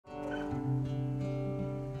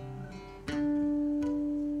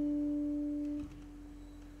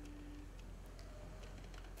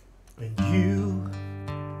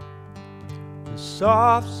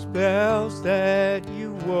soft spells that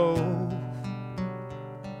you wove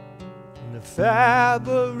in the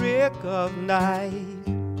fabric of night,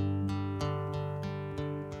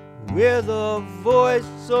 with a voice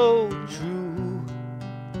so true,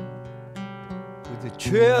 with the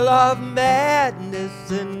thrill of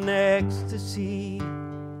madness and ecstasy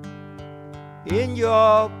in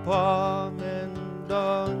your palm and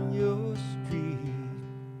on your street.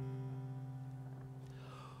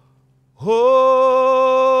 Oh,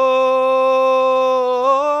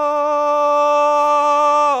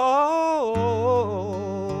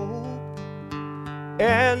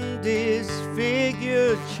 and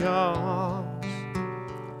disfigured charms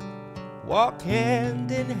walk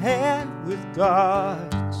hand in hand with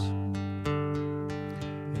God's, and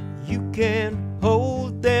you can't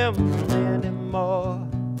hold them anymore.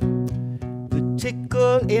 The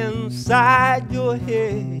tickle inside your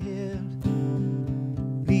head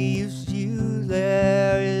leaves you.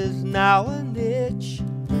 There is now an itch,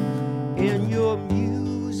 and your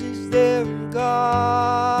muse is there and gone,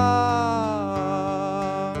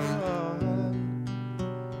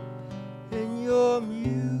 and your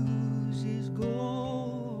muse is gone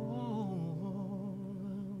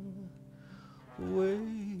away.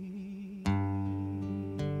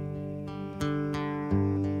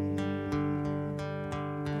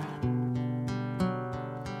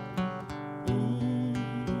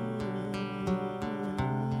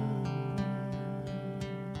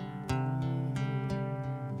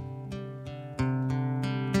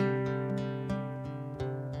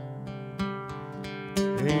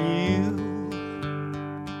 And you,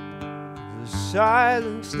 the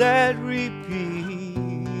silence that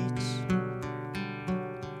repeats,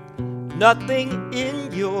 nothing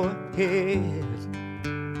in your head.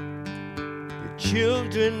 The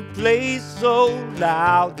children play so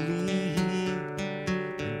loudly,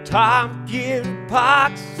 and Tompkins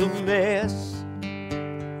Park's a mess,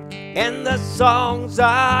 and the songs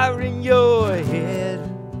are in your head.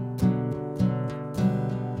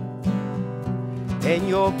 And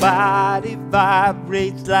your body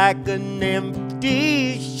vibrates like an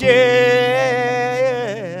empty shell,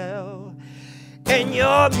 and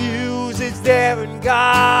your muse is there and gone,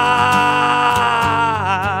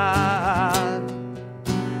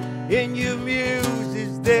 and your muse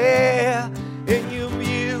is there, and your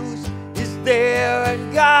muse is there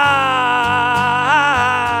and gone,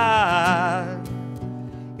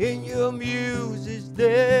 and your muse is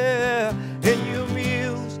there, and your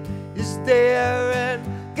muse is there and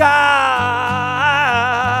gone,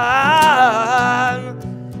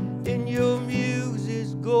 and your muse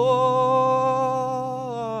is gone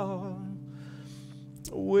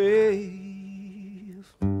away.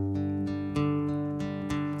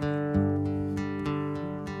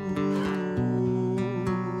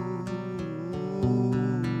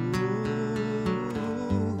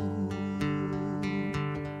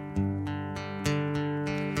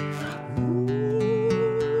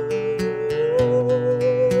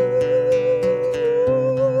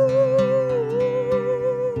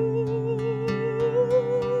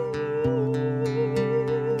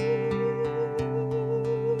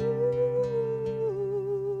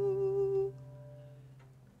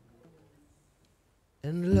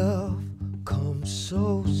 And love comes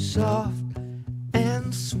so soft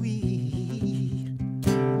and sweet,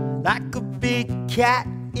 like a big cat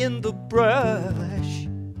in the brush,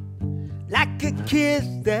 like a kiss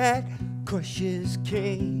that crushes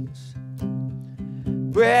kings.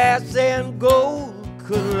 Brass and gold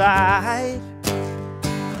collide,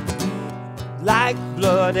 like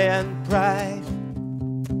blood and pride.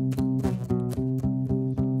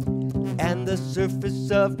 And the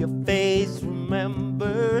surface of your face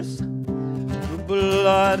remembers the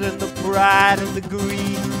blood and the pride and the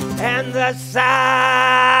greed and the sigh.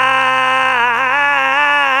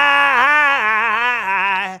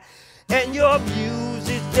 And your muse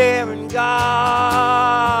is there and gone,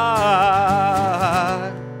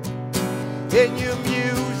 and your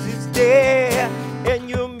muse is there, and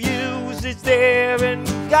your muse is there and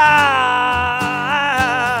gone,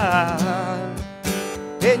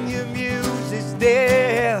 and your muse is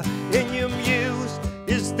there, and your muse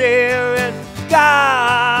is there and gone,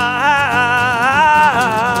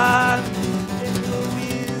 and your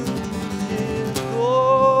muse is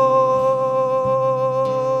gone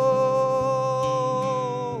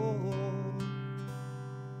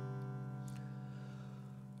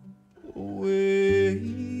away.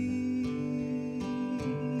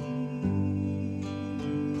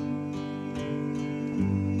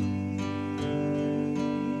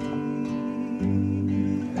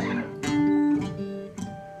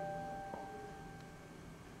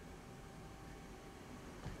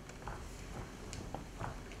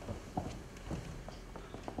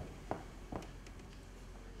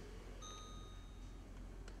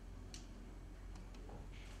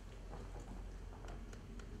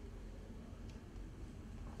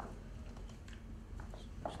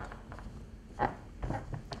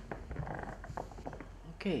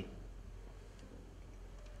 Okay.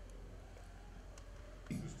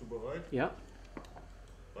 Bist du bereit? Ja.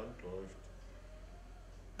 Band läuft.